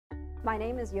My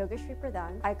name is Yogashri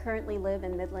Pradhan. I currently live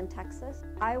in Midland, Texas.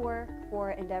 I work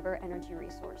for Endeavor Energy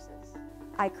Resources.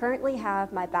 I currently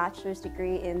have my bachelor's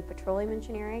degree in petroleum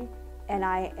engineering, and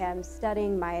I am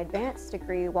studying my advanced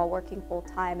degree while working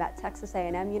full-time at Texas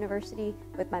A&M University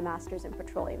with my master's in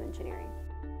petroleum engineering.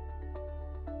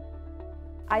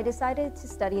 I decided to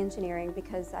study engineering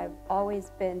because I've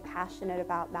always been passionate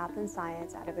about math and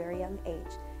science at a very young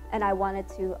age, and I wanted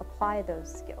to apply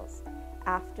those skills.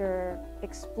 After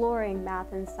exploring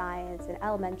math and science in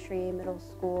elementary, middle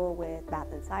school with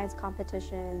math and science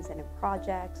competitions and in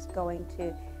projects, going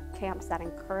to camps that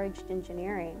encouraged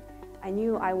engineering, I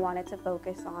knew I wanted to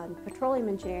focus on petroleum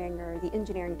engineering or the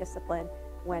engineering discipline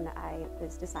when I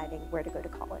was deciding where to go to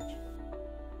college.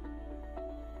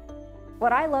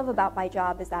 What I love about my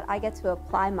job is that I get to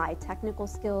apply my technical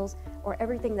skills or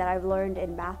everything that I've learned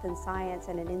in math and science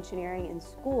and in engineering in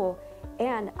school,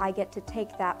 and I get to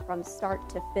take that from start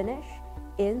to finish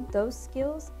in those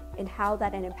skills and how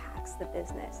that impacts the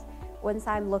business. Once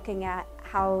I'm looking at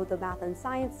how the math and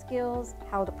science skills,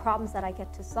 how the problems that I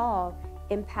get to solve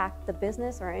impact the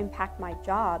business or impact my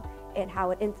job, and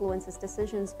how it influences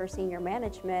decisions for senior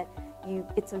management,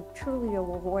 it's a truly a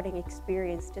rewarding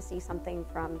experience to see something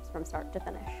from start to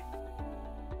finish.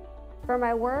 For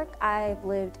my work, I've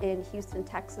lived in Houston,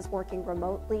 Texas, working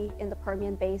remotely in the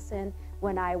Permian Basin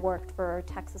when I worked for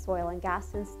Texas Oil and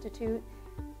Gas Institute.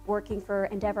 Working for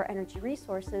Endeavor Energy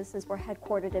Resources, since we're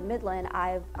headquartered in Midland,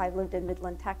 I've lived in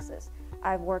Midland, Texas.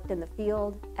 I've worked in the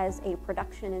field as a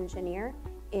production engineer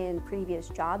in previous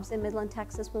jobs in Midland,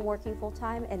 Texas when working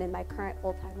full-time, and in my current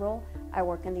full-time role, I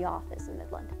work in the office in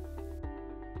Midland.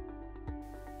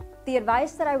 The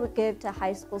advice that I would give to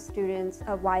high school students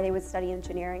of why they would study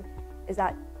engineering is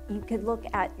that you could look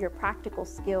at your practical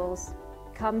skills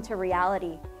come to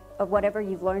reality of whatever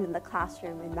you've learned in the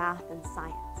classroom in math and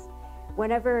science.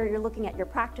 Whenever you're looking at your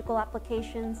practical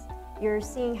applications, you're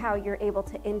seeing how you're able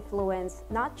to influence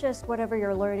not just whatever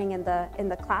you're learning in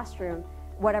the classroom,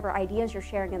 whatever ideas you're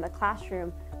sharing in the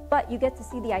classroom, but you get to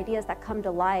see the ideas that come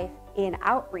to life in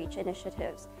outreach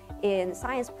initiatives, in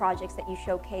science projects that you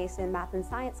showcase in math and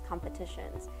science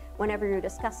competitions. Whenever you're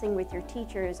discussing with your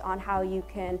teachers on how you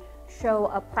can show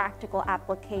a practical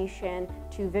application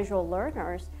to visual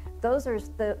learners, those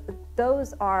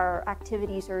are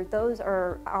activities, or those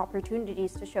are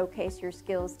opportunities to showcase your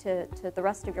skills to the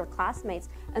rest of your classmates,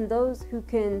 and those who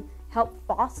can help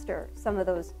foster some of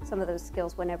those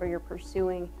skills whenever you're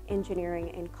pursuing engineering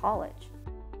in college.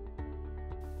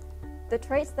 The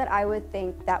traits that I would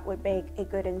think that would make a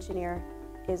good engineer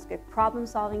is good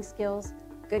problem-solving skills,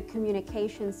 good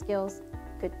communication skills,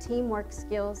 good teamwork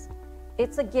skills.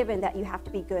 It's a given that you have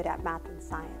to be good at math and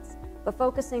science, but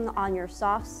focusing on your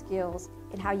soft skills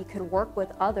and how you can work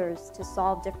with others to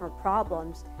solve different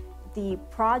problems, the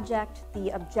project, the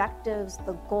objectives,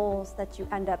 the goals that you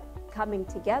end up coming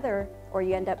together or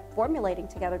you end up formulating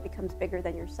together becomes bigger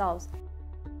than yourselves.